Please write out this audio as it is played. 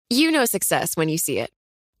You know success when you see it.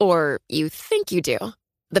 Or you think you do.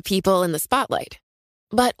 The people in the spotlight.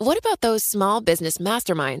 But what about those small business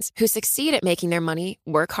masterminds who succeed at making their money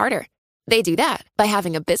work harder? They do that by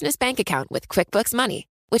having a business bank account with QuickBooks Money,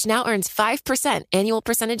 which now earns 5% annual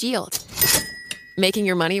percentage yield. Making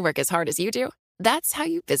your money work as hard as you do? That's how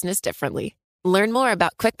you business differently. Learn more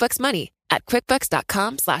about QuickBooks Money at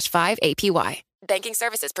quickbooks.com/5APY. Banking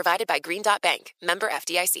services provided by Green Dot Bank. Member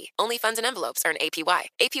FDIC. Only funds and envelopes earn APY.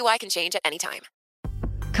 APY can change at any time.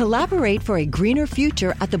 Collaborate for a greener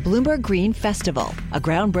future at the Bloomberg Green Festival, a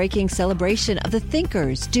groundbreaking celebration of the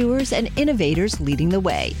thinkers, doers, and innovators leading the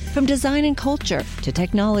way. From design and culture to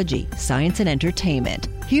technology, science, and entertainment.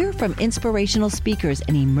 Hear from inspirational speakers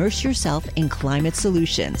and immerse yourself in climate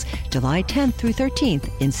solutions. July 10th through 13th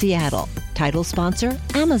in Seattle. Title sponsor,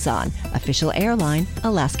 Amazon. Official airline,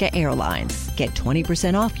 Alaska Airlines. Get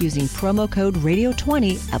 20% off using promo code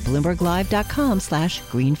radio20 at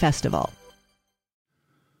BloombergLive.com/greenfestival.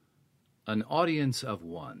 An audience of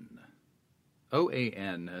one.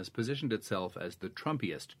 OAN has positioned itself as the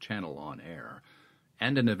Trumpiest channel on air,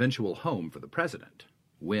 and an eventual home for the president,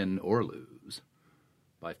 win or lose.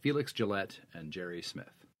 By Felix Gillette and Jerry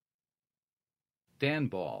Smith. Dan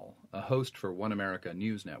Ball, a host for One America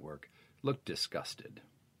News Network, looked disgusted.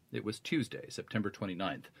 It was Tuesday, September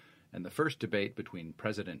 29th, and the first debate between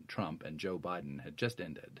President Trump and Joe Biden had just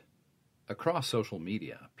ended. Across social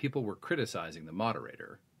media, people were criticizing the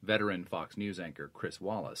moderator, veteran Fox News anchor Chris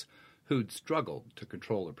Wallace, who'd struggled to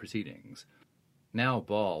control the proceedings. Now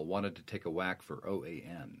Ball wanted to take a whack for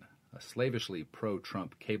OAN, a slavishly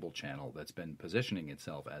pro-Trump cable channel that's been positioning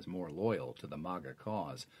itself as more loyal to the MAGA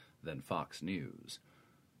cause than Fox News.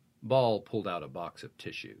 Ball pulled out a box of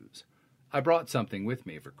tissues. "I brought something with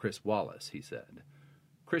me for Chris Wallace," he said.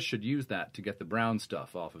 "Chris should use that to get the brown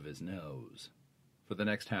stuff off of his nose." For the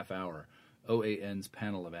next half hour, OAN's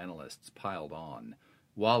panel of analysts piled on.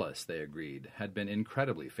 Wallace, they agreed, had been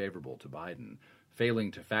incredibly favorable to Biden,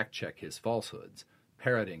 failing to fact-check his falsehoods,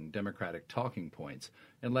 parroting Democratic talking points,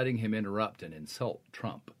 and letting him interrupt and insult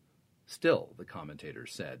Trump. Still, the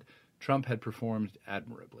commentators said, Trump had performed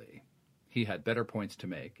admirably. He had better points to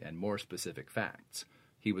make and more specific facts.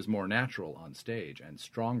 He was more natural on stage and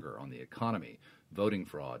stronger on the economy, voting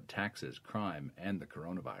fraud, taxes, crime, and the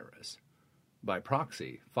coronavirus. By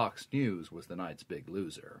proxy, Fox News was the night's big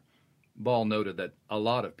loser. Ball noted that a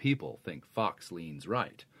lot of people think Fox leans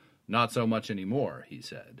right. "Not so much anymore," he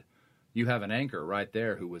said. "You have an anchor right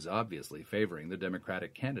there who was obviously favoring the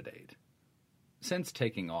Democratic candidate." Since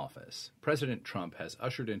taking office, President Trump has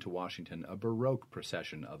ushered into Washington a baroque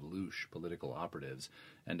procession of louche political operatives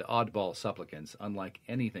and oddball supplicants unlike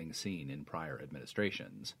anything seen in prior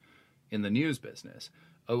administrations. In the news business,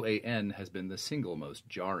 OAN has been the single most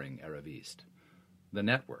jarring arriviste. The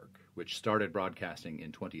network, which started broadcasting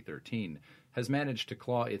in 2013, has managed to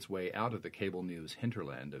claw its way out of the cable news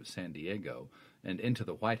hinterland of San Diego and into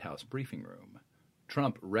the White House briefing room.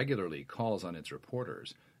 Trump regularly calls on its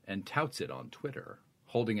reporters and touts it on Twitter,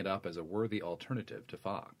 holding it up as a worthy alternative to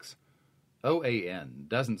Fox. OAN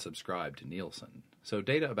doesn't subscribe to Nielsen, so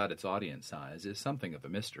data about its audience size is something of a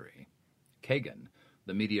mystery. Kagan,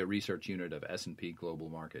 the media research unit of S&P Global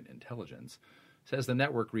Market Intelligence, says the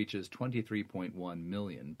network reaches 23.1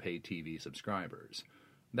 million pay TV subscribers.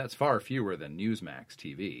 That's far fewer than Newsmax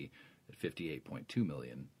TV at 58.2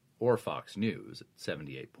 million, or Fox News at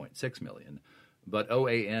 78.6 million, but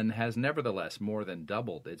OAN has nevertheless more than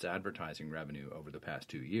doubled its advertising revenue over the past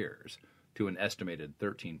 2 years, to an estimated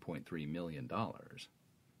 $13.3 million.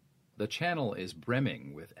 The channel is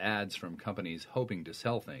brimming with ads from companies hoping to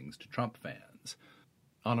sell things to Trump fans.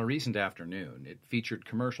 On a recent afternoon, it featured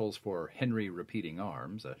commercials for Henry Repeating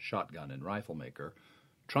Arms, a shotgun and rifle maker,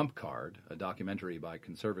 Trump Card, a documentary by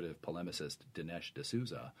conservative polemicist Dinesh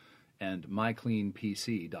D'Souza, and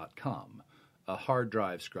MyCleanPC.com, a hard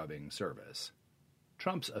drive scrubbing service.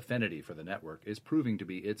 Trump's affinity for the network is proving to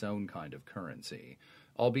be its own kind of currency,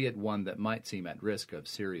 albeit one that might seem at risk of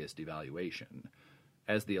serious devaluation.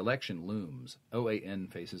 As the election looms,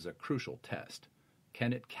 OAN faces a crucial test.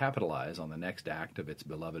 Can it capitalize on the next act of its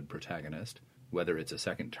beloved protagonist, whether it's a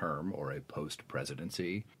second term or a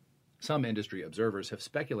post-presidency? Some industry observers have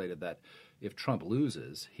speculated that if Trump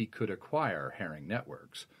loses, he could acquire Herring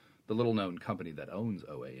Networks, the little-known company that owns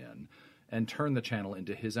OAN, and turn the channel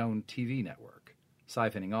into his own TV network,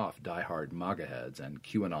 siphoning off diehard MAGA heads and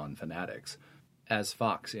QAnon fanatics, as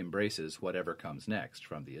Fox embraces whatever comes next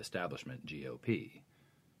from the establishment GOP.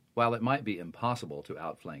 While it might be impossible to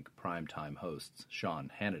outflank primetime hosts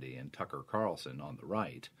Sean Hannity and Tucker Carlson on the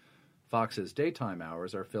right, Fox's daytime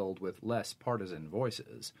hours are filled with less partisan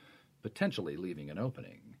voices, potentially leaving an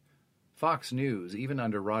opening. Fox News, even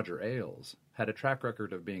under Roger Ailes, had a track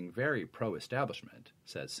record of being very pro-establishment,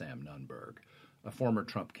 says Sam Nunberg, a former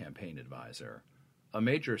Trump campaign advisor. A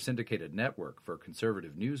major syndicated network for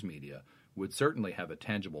conservative news media would certainly have a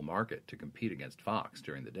tangible market to compete against Fox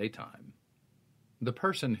during the daytime. The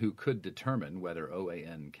person who could determine whether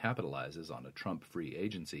OAN capitalizes on a Trump-free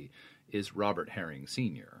agency is Robert Herring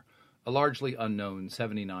Sr., a largely unknown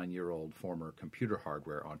 79-year-old former computer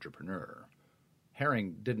hardware entrepreneur.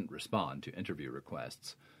 Herring didn't respond to interview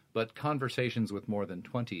requests, but conversations with more than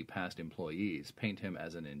 20 past employees paint him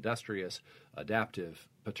as an industrious, adaptive,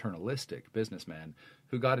 paternalistic businessman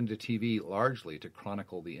who got into TV largely to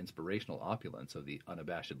chronicle the inspirational opulence of the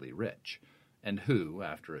unabashedly rich, and who,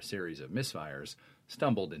 after a series of misfires,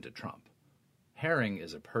 stumbled into Trump. Herring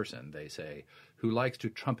is a person, they say, who likes to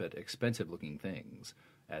trumpet expensive-looking things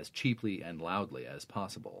as cheaply and loudly as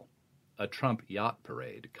possible. A Trump yacht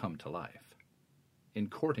parade come to life. In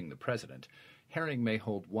courting the president, Herring may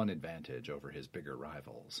hold one advantage over his bigger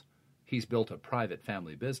rivals. He's built a private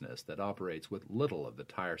family business that operates with little of the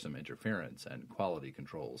tiresome interference and quality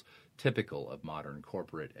controls typical of modern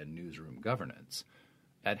corporate and newsroom governance.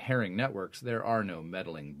 At Herring Networks, there are no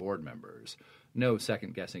meddling board members, no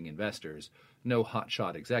second-guessing investors, no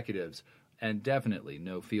hotshot executives, and definitely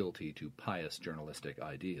no fealty to pious journalistic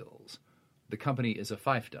ideals. The company is a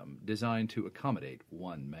fiefdom designed to accommodate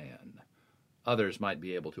one man. Others might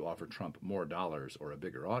be able to offer Trump more dollars or a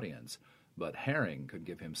bigger audience, but Herring could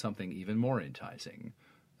give him something even more enticing,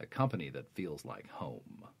 a company that feels like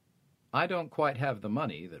home. "I don't quite have the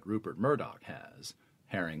money that Rupert Murdoch has,"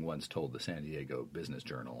 Herring once told the San Diego Business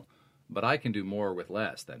Journal, "but I can do more with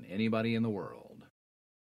less than anybody in the world."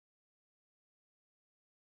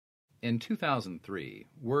 In 2003,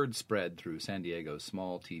 word spread through San Diego's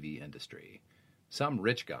small TV industry. Some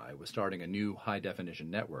rich guy was starting a new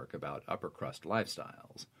high-definition network about upper-crust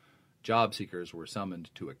lifestyles. Job seekers were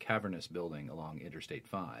summoned to a cavernous building along Interstate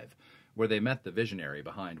 5, where they met the visionary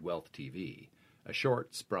behind Wealth TV, a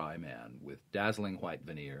short, spry man with dazzling white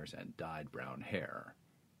veneers and dyed brown hair.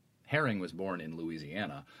 Herring was born in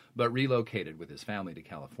Louisiana, but relocated with his family to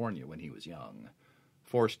California when he was young.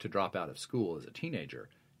 Forced to drop out of school as a teenager,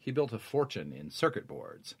 he built a fortune in circuit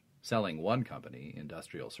boards, selling one company,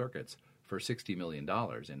 Industrial Circuits, for $60 million in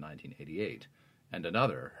 1988, and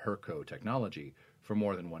another, Herco Technology, for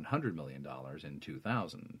more than $100 million in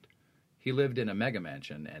 2000. He lived in a mega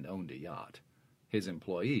mansion and owned a yacht. His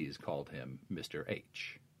employees called him Mr.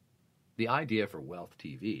 H. The idea for Wealth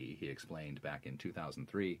TV, he explained back in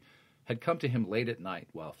 2003, had come to him late at night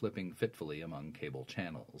while flipping fitfully among cable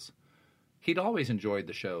channels. He'd always enjoyed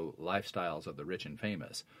the show Lifestyles of the Rich and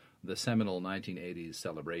Famous, the seminal 1980s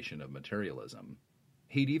celebration of materialism.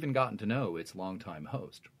 He'd even gotten to know its longtime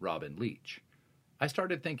host, Robin Leach. "I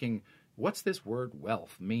started thinking, what's this word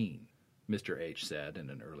wealth mean?" Mr. H said in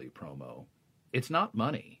an early promo. "It's not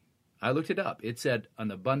money. I looked it up. It said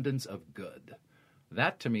an abundance of good.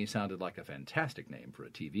 That to me sounded like a fantastic name for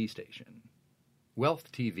a TV station."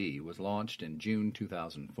 Wealth TV was launched in June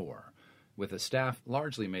 2004, with a staff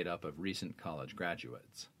largely made up of recent college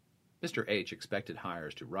graduates. Mr. H expected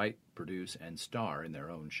hires to write, produce, and star in their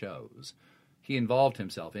own shows. He involved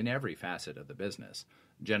himself in every facet of the business,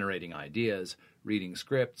 generating ideas, reading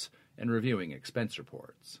scripts, and reviewing expense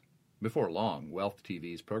reports. Before long, Wealth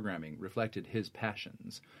TV's programming reflected his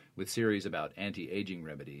passions, with series about anti-aging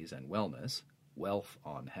remedies and wellness, Wealth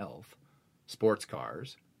on Health, sports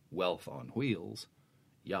cars, Wealth on Wheels,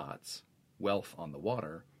 yachts, Wealth on the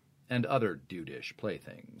Water, and other dudish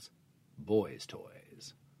playthings, boys'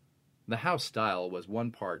 toys. The house style was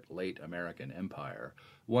one part late American Empire,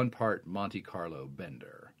 one part Monte Carlo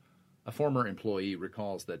Bender. A former employee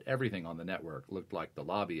recalls that everything on the network looked like the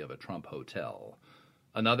lobby of a Trump hotel.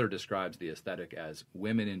 Another describes the aesthetic as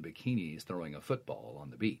women in bikinis throwing a football on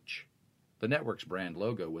the beach. The network's brand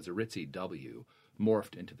logo was a ritzy W,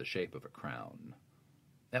 morphed into the shape of a crown.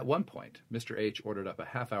 At one point, Mr. H ordered up a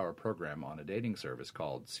half-hour program on a dating service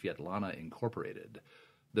called Svetlana Incorporated,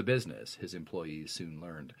 the business, his employees soon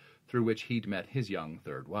learned, through which he'd met his young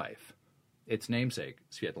third wife. Its namesake,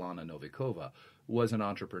 Svetlana Novikova, was an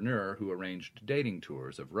entrepreneur who arranged dating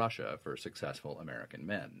tours of Russia for successful American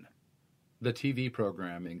men. The TV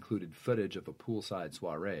program included footage of a poolside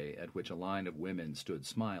soiree at which a line of women stood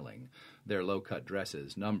smiling, their low-cut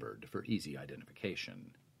dresses numbered for easy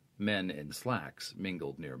identification. Men in slacks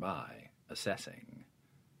mingled nearby, assessing.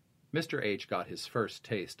 Mr. H got his first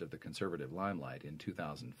taste of the conservative limelight in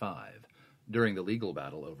 2005, during the legal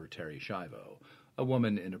battle over Terri Schiavo, a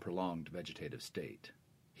woman in a prolonged vegetative state.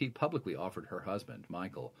 He publicly offered her husband,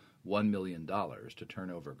 Michael, $1 million to turn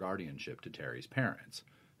over guardianship to Terri's parents,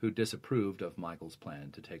 who disapproved of Michael's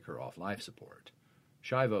plan to take her off life support.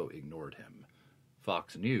 Schiavo ignored him.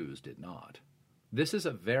 Fox News did not. "This is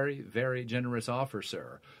a very, very generous offer,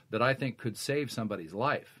 sir, that I think could save somebody's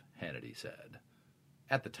life," Hannity said.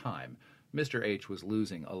 At the time, Mr. H was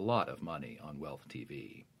losing a lot of money on Wealth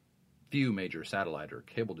TV. Few major satellite or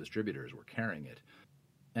cable distributors were carrying it,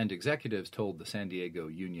 and executives told the San Diego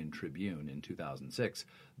Union Tribune in 2006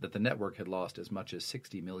 that the network had lost as much as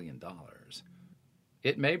 $60 million.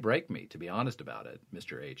 "It may break me, to be honest about it,"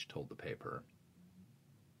 Mr. H told the paper.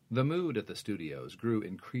 The mood at the studios grew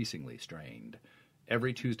increasingly strained.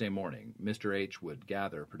 Every Tuesday morning, Mr. H would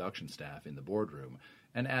gather production staff in the boardroom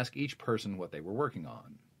and ask each person what they were working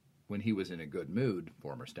on. When he was in a good mood,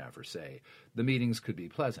 former staffers say, the meetings could be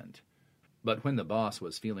pleasant. But when the boss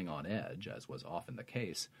was feeling on edge, as was often the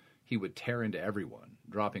case, he would tear into everyone,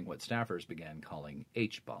 dropping what staffers began calling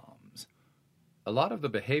H-bombs. "A lot of the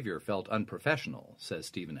behavior felt unprofessional," says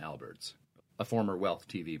Stephen Alberts, a former Wealth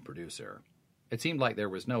TV producer. "It seemed like there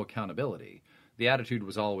was no accountability. The attitude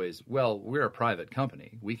was always, well, we're a private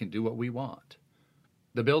company. We can do what we want."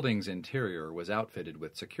 The building's interior was outfitted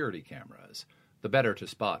with security cameras, the better to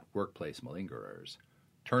spot workplace malingerers.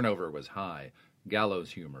 Turnover was high,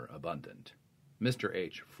 gallows humor abundant. Mr.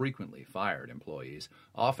 H frequently fired employees,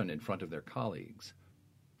 often in front of their colleagues.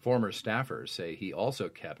 Former staffers say he also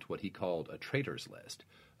kept what he called a traitors list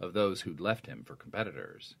of those who'd left him for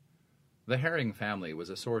competitors. The Herring family was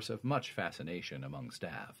a source of much fascination among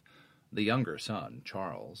staff. The younger son,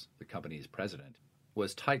 Charles, the company's president,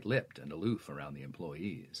 was tight-lipped and aloof around the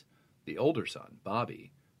employees. The older son,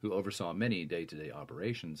 Bobby, who oversaw many day-to-day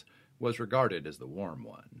operations, was regarded as the warm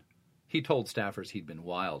one. He told staffers he'd been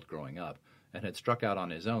wild growing up and had struck out on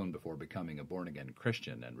his own before becoming a born-again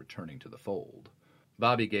Christian and returning to the fold.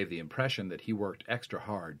 Bobby gave the impression that he worked extra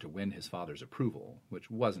hard to win his father's approval,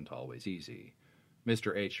 which wasn't always easy.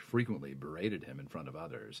 Mr. H frequently berated him in front of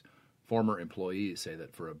others. Former employees say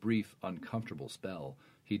that for a brief, uncomfortable spell,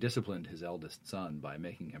 he disciplined his eldest son by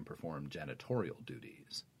making him perform janitorial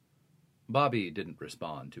duties. Bobby didn't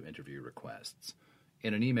respond to interview requests.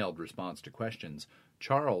 In an emailed response to questions,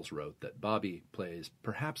 Charles wrote that Bobby plays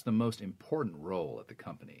perhaps the most important role at the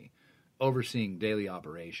company, overseeing daily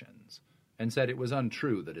operations, and said it was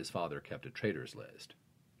untrue that his father kept a traitors list.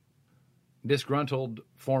 "Disgruntled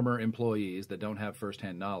former employees that don't have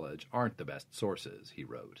first-hand knowledge aren't the best sources," he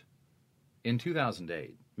wrote. In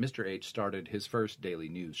 2008, Mr. H started his first daily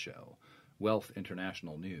news show, Wealth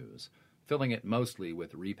International News, filling it mostly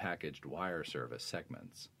with repackaged wire service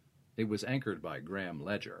segments. It was anchored by Graham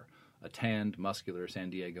Ledger, a tanned, muscular San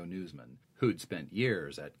Diego newsman who'd spent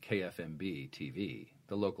years at KFMB-TV,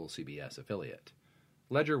 the local CBS affiliate.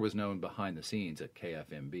 Ledger was known behind the scenes at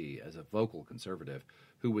KFMB as a vocal conservative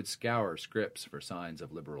who would scour scripts for signs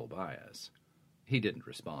of liberal bias. He didn't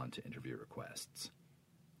respond to interview requests.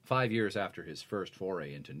 5 years after his first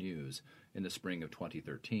foray into news, in the spring of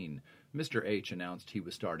 2013, Mr. H announced he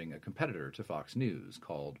was starting a competitor to Fox News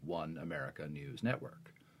called One America News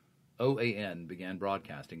Network. OAN began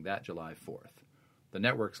broadcasting that July 4th. The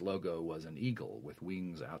network's logo was an eagle with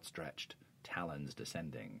wings outstretched, talons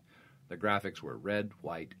descending. The graphics were red,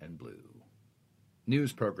 white, and blue.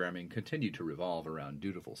 News programming continued to revolve around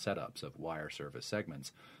dutiful setups of wire service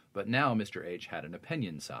segments, but now Mr. H had an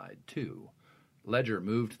opinion side, too. Ledger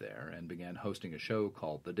moved there and began hosting a show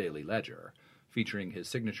called The Daily Ledger, featuring his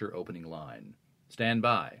signature opening line, "Stand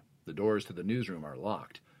by, the doors to the newsroom are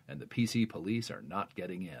locked, and the PC police are not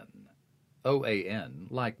getting in." OAN,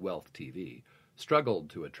 like Wealth TV, struggled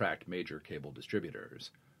to attract major cable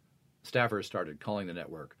distributors. Staffers started calling the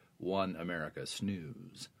network One America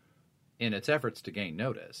Snooze. In its efforts to gain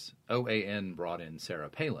notice, OAN brought in Sarah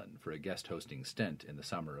Palin for a guest hosting stint in the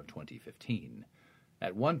summer of 2015.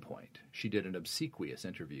 At one point, she did an obsequious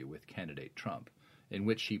interview with candidate Trump, in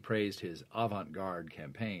which she praised his avant-garde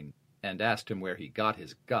campaign and asked him where he got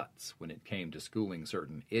his guts when it came to schooling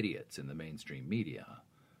certain idiots in the mainstream media.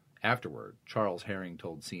 Afterward, Charles Herring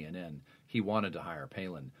told CNN he wanted to hire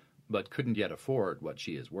Palin, but couldn't yet afford what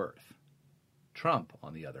she is worth. Trump,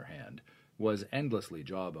 on the other hand, was endlessly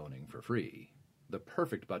jawboning for free, the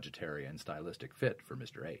perfect budgetary and stylistic fit for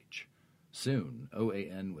Mr. H. Soon,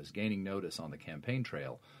 OAN was gaining notice on the campaign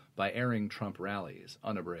trail by airing Trump rallies,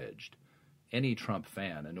 unabridged. Any Trump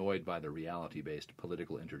fan annoyed by the reality-based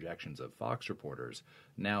political interjections of Fox reporters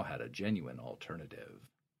now had a genuine alternative.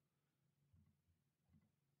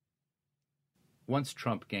 Once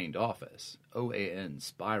Trump gained office, OAN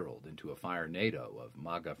spiraled into a firenado of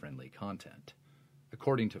MAGA-friendly content.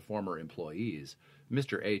 According to former employees,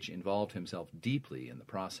 Mr. H involved himself deeply in the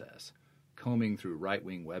process, combing through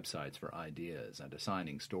right-wing websites for ideas and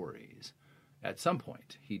assigning stories. At some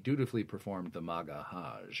point, he dutifully performed the MAGA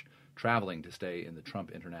Hajj, traveling to stay in the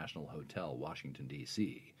Trump International Hotel, Washington,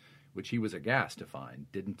 D.C., which he was aghast to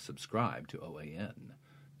find didn't subscribe to OAN.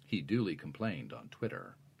 He duly complained on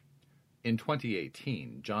Twitter. In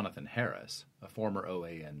 2018, Jonathan Harris, a former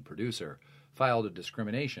OAN producer, filed a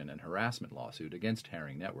discrimination and harassment lawsuit against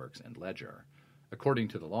Herring Networks and Ledger. According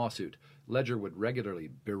to the lawsuit, Ledger would regularly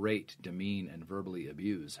berate, demean, and verbally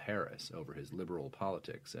abuse Harris over his liberal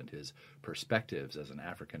politics and his perspectives as an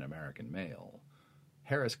African-American male.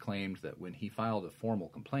 Harris claimed that when he filed a formal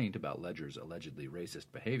complaint about Ledger's allegedly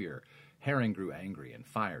racist behavior, Herring grew angry and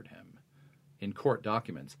fired him. In court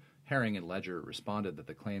documents, Herring and Ledger responded that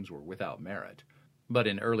the claims were without merit, but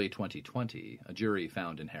in early 2020, a jury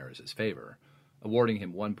found in Harris's favor, awarding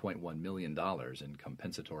him $1.1 million in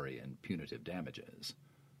compensatory and punitive damages.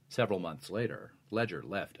 Several months later, Ledger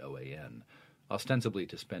left OAN, ostensibly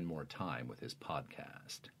to spend more time with his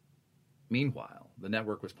podcast. Meanwhile, the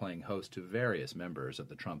network was playing host to various members of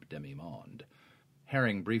the Trump demi-monde.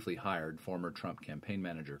 Herring briefly hired former Trump campaign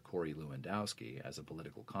manager Corey Lewandowski as a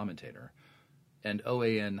political commentator, and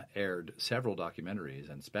OAN aired several documentaries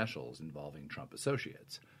and specials involving Trump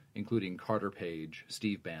associates, including Carter Page,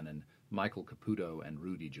 Steve Bannon, Michael Caputo, and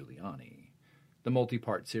Rudy Giuliani. The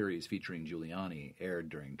multi-part series featuring Giuliani aired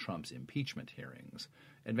during Trump's impeachment hearings,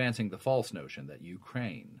 advancing the false notion that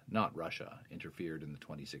Ukraine, not Russia, interfered in the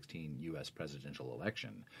 2016 U.S. presidential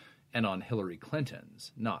election, and on Hillary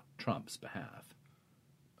Clinton's, not Trump's, behalf.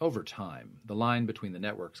 Over time, the line between the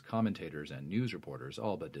network's commentators and news reporters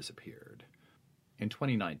all but disappeared. In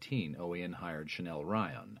 2019, OAN hired Chanel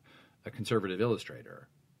Ryan, a conservative illustrator,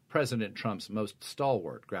 President Trump's most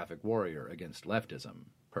stalwart graphic warrior against leftism,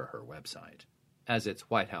 per her website, as its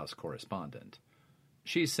White House correspondent.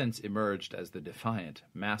 She's since emerged as the defiant,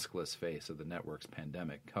 maskless face of the network's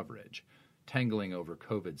pandemic coverage, tangling over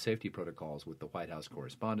COVID safety protocols with the White House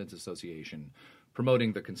Correspondents Association,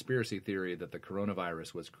 promoting the conspiracy theory that the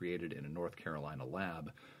coronavirus was created in a North Carolina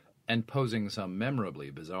lab, and posing some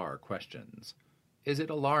memorably bizarre questions. Is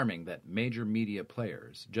it alarming that major media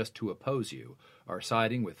players, just to oppose you, are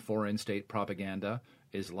siding with foreign state propaganda,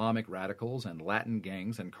 Islamic radicals, and Latin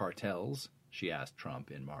gangs and cartels? She asked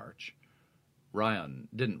Trump in March. Ryan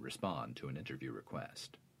didn't respond to an interview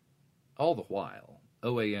request. All the while,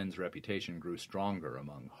 OAN's reputation grew stronger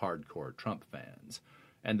among hardcore Trump fans,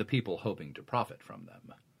 and the people hoping to profit from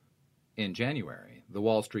them. In January, the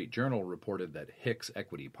Wall Street Journal reported that Hicks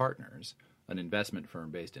Equity Partners, an investment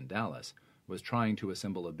firm based in Dallas, was trying to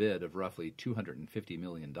assemble a bid of roughly $250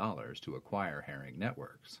 million to acquire Herring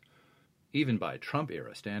Networks. Even by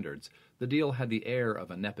Trump-era standards, the deal had the air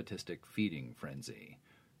of a nepotistic feeding frenzy.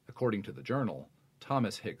 According to the Journal,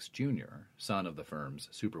 Thomas Hicks Jr., son of the firm's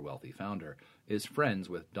super-wealthy founder, is friends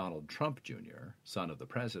with Donald Trump Jr., son of the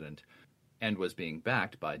president, and was being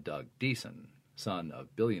backed by Doug Deason, son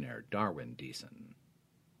of billionaire Darwin Deason.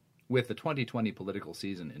 With the 2020 political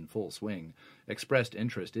season in full swing, expressed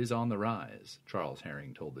interest is on the rise, Charles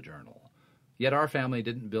Herring told the Journal. Yet our family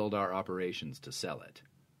didn't build our operations to sell it.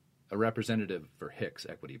 A representative for Hicks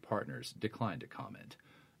Equity Partners declined to comment.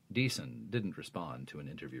 Deason didn't respond to an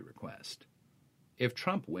interview request. If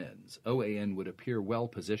Trump wins, OAN would appear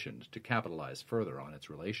well-positioned to capitalize further on its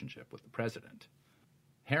relationship with the president.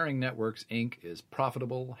 Herring Networks, Inc. is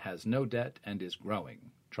profitable, has no debt, and is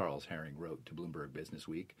growing, Charles Herring wrote to Bloomberg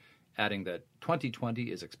Businessweek, adding that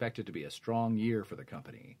 2020 is expected to be a strong year for the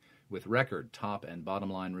company, with record top and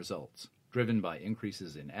bottom-line results, driven by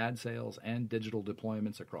increases in ad sales and digital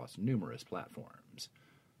deployments across numerous platforms.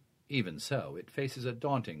 Even so, it faces a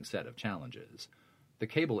daunting set of challenges. The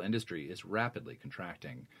cable industry is rapidly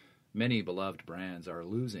contracting. Many beloved brands are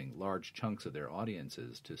losing large chunks of their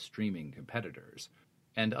audiences to streaming competitors.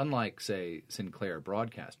 And unlike, say, Sinclair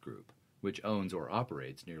Broadcast Group, which owns or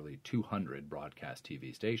operates nearly 200 broadcast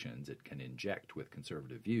TV stations it can inject with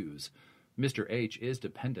conservative views, Mr. H is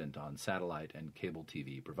dependent on satellite and cable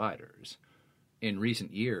TV providers. In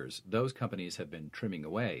recent years, those companies have been trimming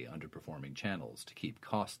away underperforming channels to keep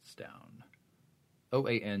costs down.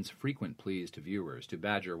 OAN's frequent pleas to viewers to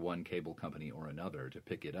badger one cable company or another to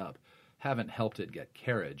pick it up haven't helped it get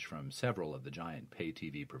carriage from several of the giant pay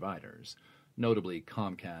TV providers, notably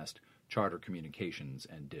Comcast, Charter Communications,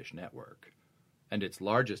 and Dish Network. And its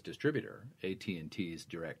largest distributor, AT&T's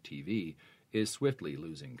DirecTV, is swiftly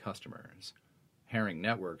losing customers. Herring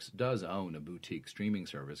Networks does own a boutique streaming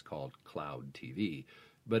service called Cloud TV,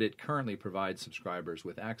 but it currently provides subscribers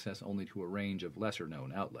with access only to a range of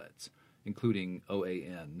lesser-known outlets, including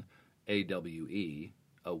OAN, AWE,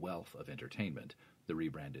 A Wealth of Entertainment, the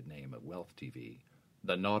rebranded name of Wealth TV,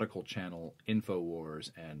 the Nautical Channel,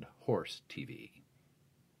 InfoWars, and Horse TV.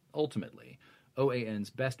 Ultimately, OAN's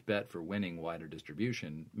best bet for winning wider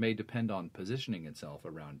distribution may depend on positioning itself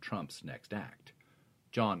around Trump's next act.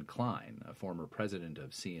 John Klein, a former president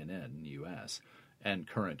of CNN U.S. and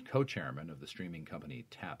current co-chairman of the streaming company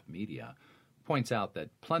TAP Media, points out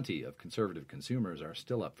that plenty of conservative consumers are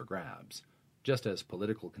still up for grabs. Just as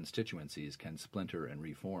political constituencies can splinter and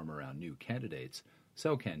reform around new candidates,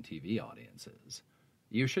 so can TV audiences.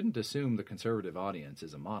 You shouldn't assume the conservative audience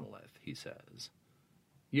is a monolith, he says.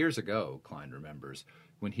 Years ago, Klein remembers,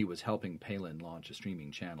 when he was helping Palin launch a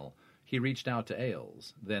streaming channel, he reached out to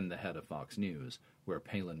Ailes, then the head of Fox News, where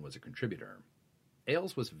Palin was a contributor.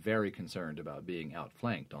 Ailes was very concerned about being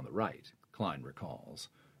outflanked on the right, Klein recalls.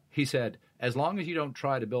 He said, "As long as you don't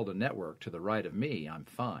try to build a network to the right of me, I'm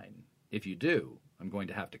fine. If you do, I'm going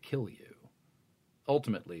to have to kill you."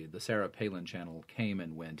 Ultimately, the Sarah Palin channel came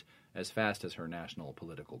and went as fast as her national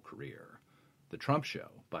political career. The Trump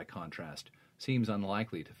Show, by contrast, seems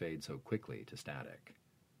unlikely to fade so quickly to static.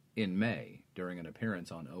 In May, during an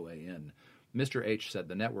appearance on OAN, Mr. H said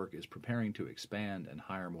the network is preparing to expand and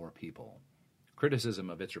hire more people. Criticism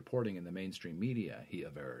of its reporting in the mainstream media, he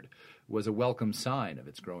averred, was a welcome sign of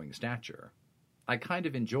its growing stature. "I kind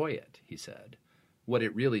of enjoy it," he said. "What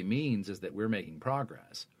it really means is that we're making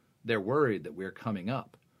progress. They're worried that we're coming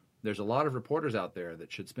up. There's a lot of reporters out there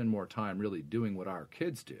that should spend more time really doing what our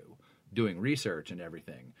kids do, doing research and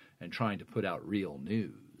everything, and trying to put out real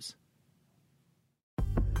news."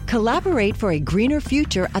 Collaborate for a greener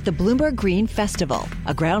future at the Bloomberg Green Festival,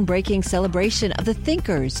 a groundbreaking celebration of the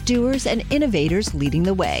thinkers, doers, and innovators leading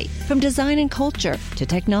the way. From design and culture to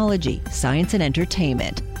technology, science, and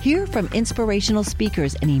entertainment. Hear from inspirational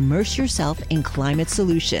speakers and immerse yourself in climate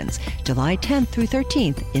solutions. July 10th through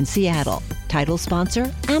 13th in Seattle. Title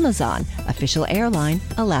sponsor, Amazon. Official airline,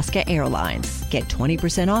 Alaska Airlines. Get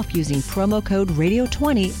 20% off using promo code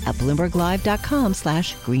radio20 at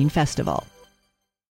BloombergLive.com/Green Festival.